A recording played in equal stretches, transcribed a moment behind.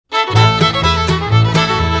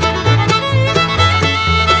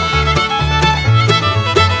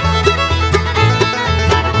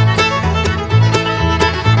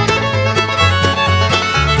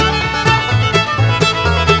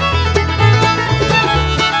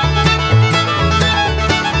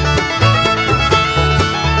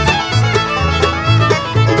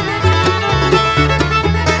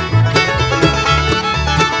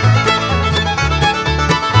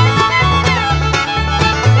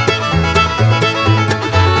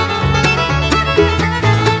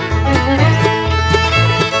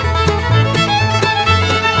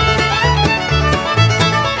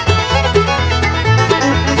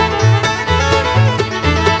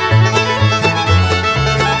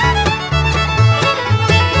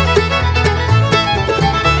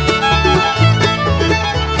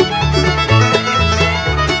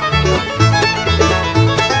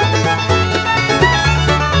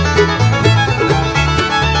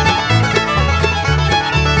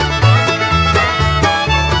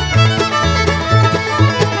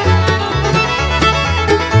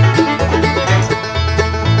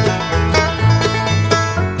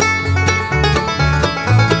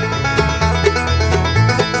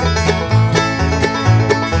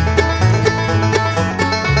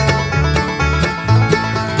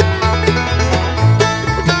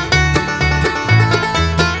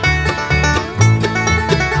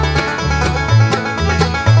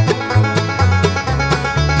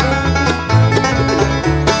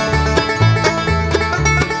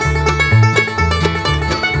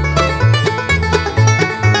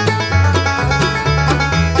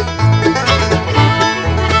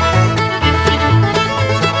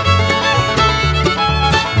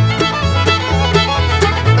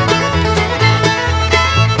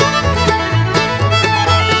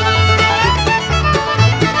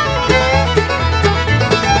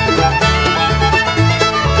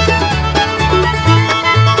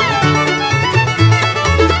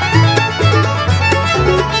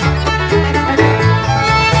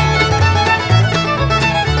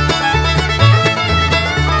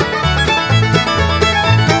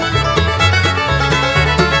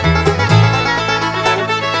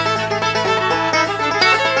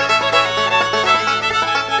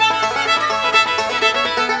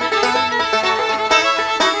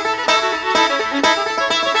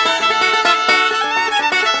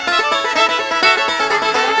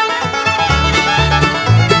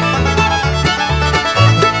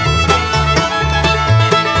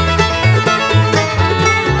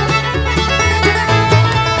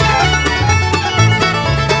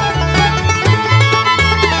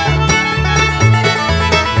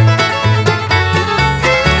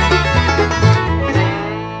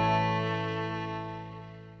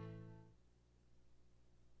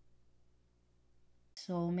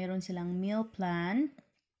meal plan.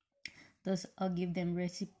 Tapos I'll give them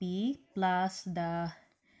recipe plus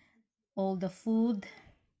all the food,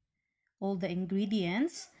 all the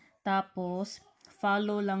ingredients. Tapos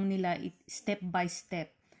follow lang nila step by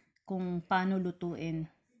step kung paano lutuin.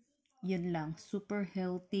 Yun lang. Super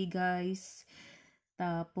healthy, guys.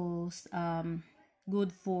 Tapos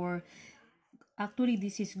good for, actually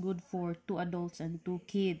this is good for 2 adults and 2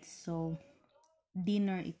 kids. So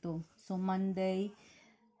dinner ito. So Monday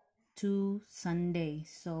to Sunday.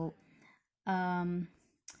 So how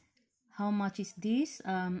much is this?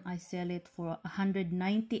 I sell it for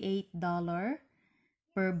 $198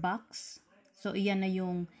 per box. So iyan na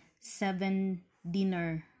yung 7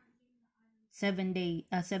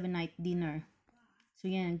 night dinner. So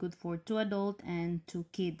yan, good for 2 adult and 2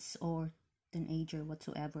 kids or teenager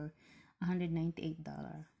whatsoever.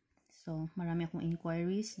 $198. So marami akong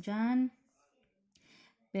inquiries dyan.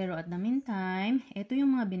 Pero at the meantime, ito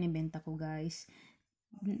yung mga binibenta ko, guys.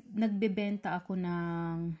 Nagbebenta ako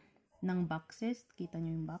ng boxes. Kita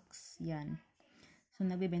nyo yung box? Yan. So,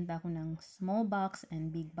 nagbebenta ako ng small box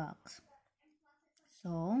and big box.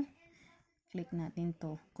 So, click natin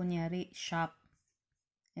to. Kunyari, shop.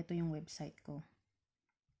 Ito yung website ko.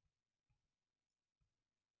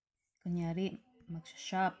 Kunyari,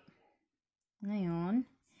 mag-shop. Ngayon,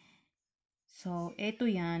 so, ito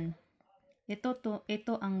yan. Ito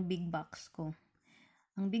ang big box ko.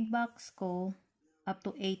 Ang big box ko, up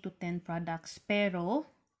to 8 to 10 products. Pero,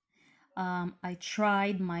 I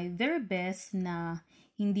tried my very best na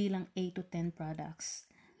hindi lang 8 to 10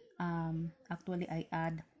 products. Actually, I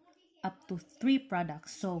add up to 3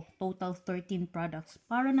 products. So, total 13 products.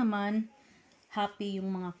 Para naman, happy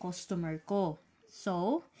yung mga customer ko.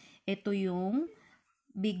 So, ito yung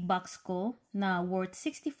big box ko na worth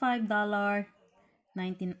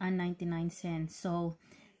 $65.99. So,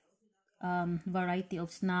 variety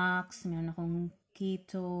of snacks. Meron akong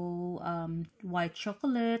Keto, white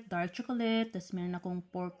chocolate, dark chocolate. Tapos meron akong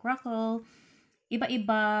pork crackle.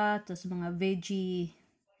 Iba-iba. Tapos mga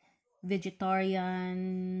vegetarian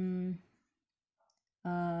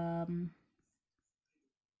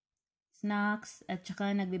snacks. At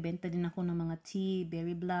saka nagbebenta din ako ng mga tea,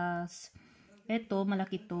 berry blast. Ito,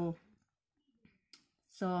 malaki to.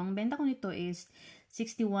 So, ang benta ko nito is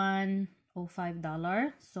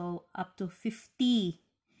 $61.05. So, up to 50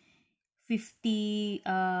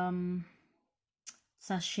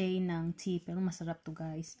 sachet ng tea. Pero masarap to,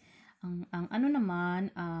 guys. Ang ano naman,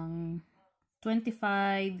 ang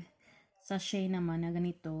 25 sachet naman na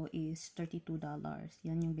ganito is $32.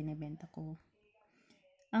 Yan yung binibenta ko.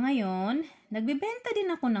 Ngayon, nagbebenta din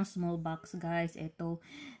ako ng small box, guys. Ito.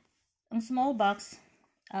 Ang small box,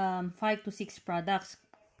 5 to 6 products.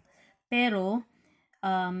 Pero,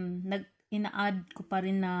 ina-add ko pa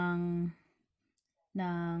rin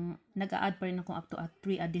nag-a-add pa rin ako up to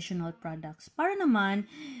 3 additional products. Para naman,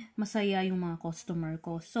 masaya yung mga customer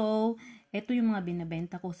ko. So, ito yung mga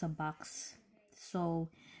binibenta ko sa box. So,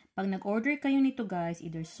 pag nag-order kayo nito, guys,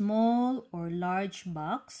 either small or large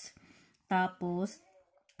box. Tapos,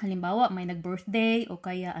 halimbawa, may nag-birthday o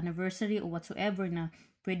kaya anniversary o whatsoever na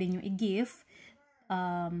pwede nyo i-gift,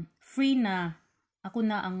 free na. Ako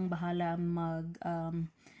na ang bahala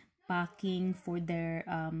packing for their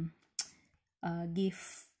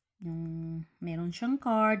gift. Yung meron siyang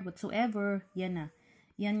card, whatsoever, yan na.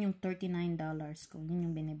 Yan yung $39 ko. Yun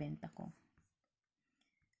yung binibenta ko.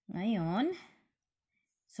 Ngayon,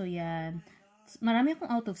 so yan. Marami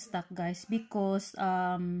akong out of stock, guys, because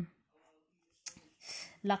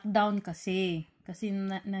lockdown kasi. Kasi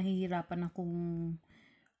nahihirapan akong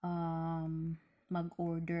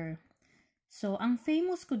mag-order. So, ang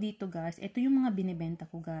famous ko dito, guys, ito yung mga binibenta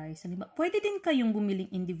ko, guys. Pwede din kayong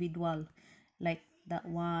bumiling individual. Like that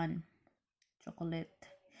one. Chocolate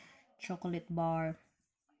bar.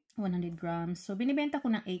 100 grams. So, binibenta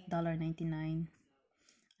ko ng $8.99.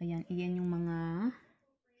 Ayan, iyan yung mga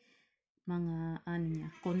ano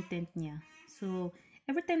niya, content niya. So,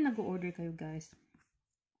 every time nag-order kayo, guys,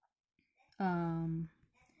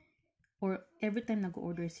 or every time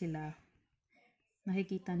nag-order sila,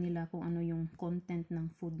 nakikita nila kung ano yung content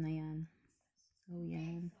ng food na yan. So,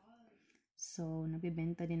 yan. So,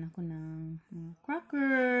 nagbibenta din ako ng mga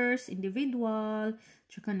crackers, individual,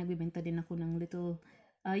 tsaka nagbibenta din ako ng little,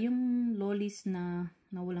 yung lollies na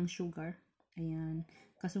walang sugar. Ayan.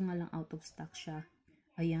 Kaso nga lang out of stock siya.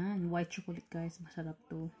 Ayan, white chocolate, guys. Masarap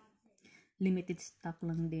to. Limited stock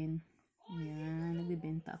lang din. Ayan,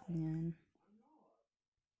 nagbibenta ako niyan.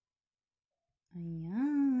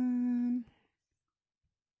 Ayan.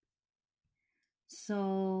 So,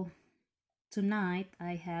 tonight,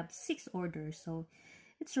 I have 6 orders. So,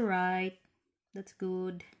 it's alright. That's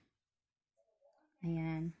good.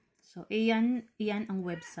 Ayan. So, iyan ang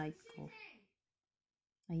website ko.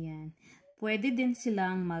 Ayan. Pwede din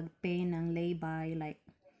silang mag-pay ng lay-by. Like,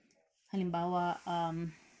 halimbawa,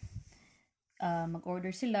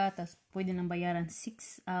 mag-order sila, tapos pwede nang bayaran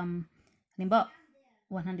halimbawa,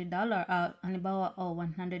 $100. Halimbawa,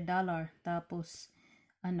 $100. Tapos,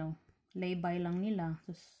 lay-by lang nila.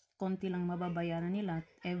 Tapos, konti lang mababayaran nila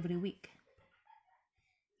every week.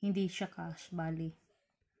 Hindi siya cash, bali.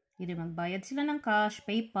 Either magbayad sila ng cash,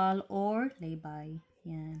 PayPal, or lay-by.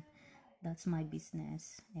 Yan. That's my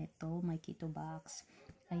business. Ito, my Keto box.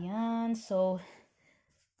 Ayan. So,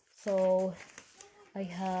 I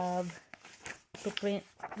have to print.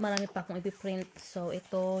 Marami pa akong ipiprint. So,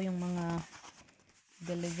 ito yung mga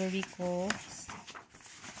delivery ko.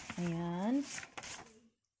 Ayan.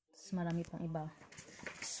 Tapos, marami pang iba.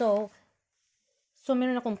 So,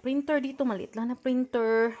 meron akong printer dito. Maliit lang na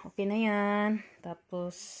printer. Okay na yan.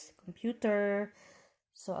 Tapos, computer.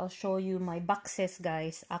 So, I'll show you my boxes,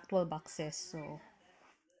 guys. Actual boxes.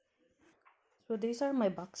 So, these are my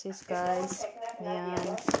boxes, guys.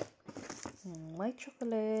 Ayan. White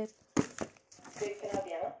chocolate.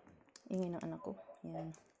 Ingin ng anak ko.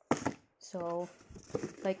 Ayan. So,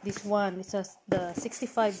 like this one. It's the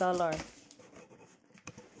 $65.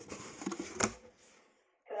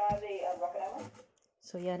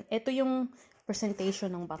 So, yan. Ito yung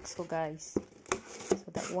presentation ng box ko, guys.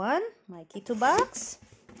 So, that one, my Keto box.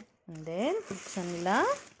 And then, buksan nila.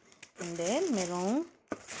 And then, merong,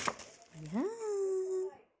 ayan.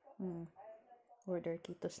 Order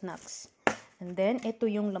Keto snacks. And then,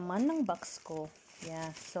 ito yung laman ng box ko.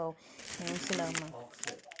 Yeah. So, meron silang mga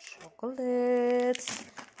chocolates,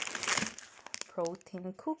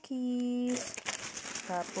 protein cookies,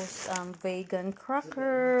 tapos, vegan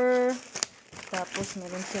cracker, tapos,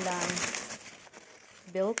 meron silang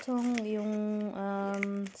biltong, yung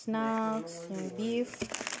snacks, yung beef.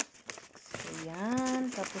 So, yan.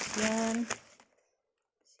 Tapos, yan.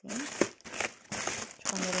 See?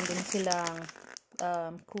 Tsaka, meron din silang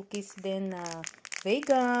cookies din na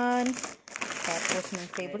vegan. Tapos, yung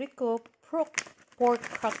favorite ko, pork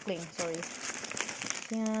crackling. Sorry.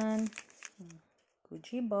 Yan.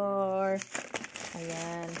 Gucci bar.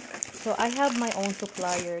 Ayan. So, I have my own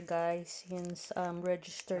supplier, guys. Yung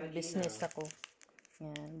registered business ako.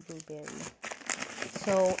 Yan, blueberry.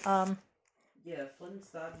 So,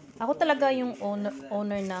 ako talaga yung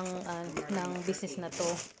owner ng business na to.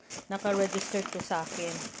 Naka-register to sa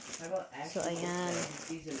akin. So, ayan.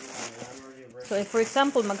 So, if for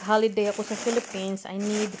example, mag-holiday ako sa Philippines, I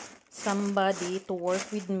need somebody to work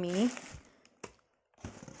with me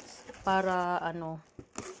para,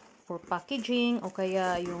 for packaging, o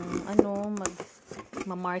kaya yung,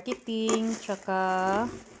 ma-marketing, tsaka,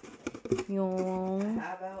 yung,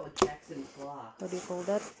 what do you call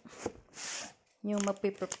that? Yung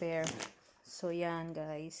mag-prepare. So, yan,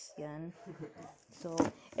 guys. Yan. So,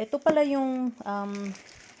 ito pala yung,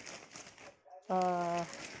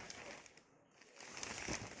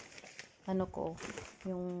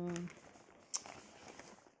 yung,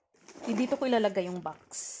 dito ko ilalagay yung box.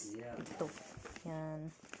 Ito. Yan.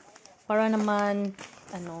 Para naman,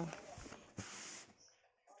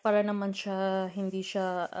 para naman siya,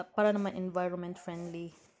 para naman environment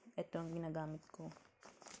friendly. Ito ang ginagamit ko.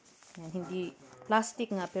 Yan, hindi,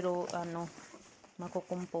 plastic nga, pero,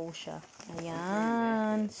 makukompose siya.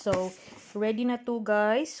 Ayan. So, ready na to,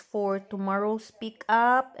 guys, for tomorrow's pick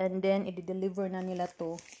up, and then, i-deliver na nila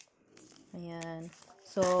to. Ayan.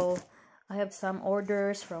 So, I have some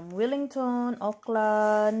orders from Wellington,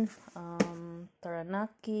 Auckland,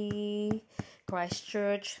 Taranaki,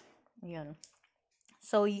 Christchurch. Ayan.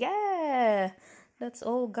 So, yeah. That's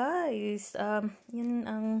all, guys. Yun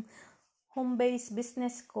ang home-based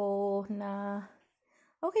business ko na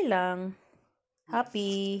okay lang.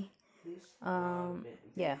 Happy.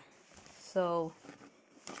 Yeah. So,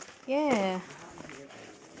 yeah.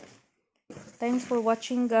 Thanks for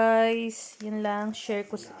watching, guys. Yun lang, share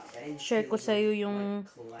ko sa iyo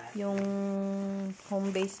yung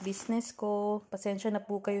home-based business ko. Pasensya na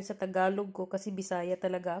po kayo sa Tagalog ko kasi Bisaya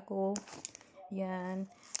talaga ako. Yan.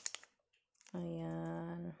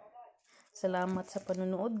 Ayan. Salamat sa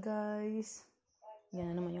panonood, guys.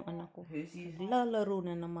 Yan na naman yung anak ko. Lalaro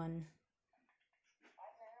na naman.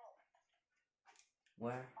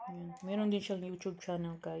 Where? Ayan. Meron din siyang YouTube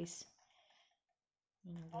channel, guys.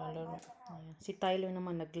 Naglalaro. Ayan. Si Tyler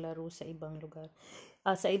naman naglaro sa ibang lugar.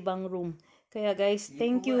 Sa ibang room. Kaya guys,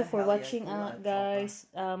 thank you for watching, guys.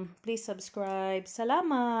 Please subscribe.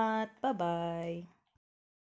 Salamat. Bye-bye.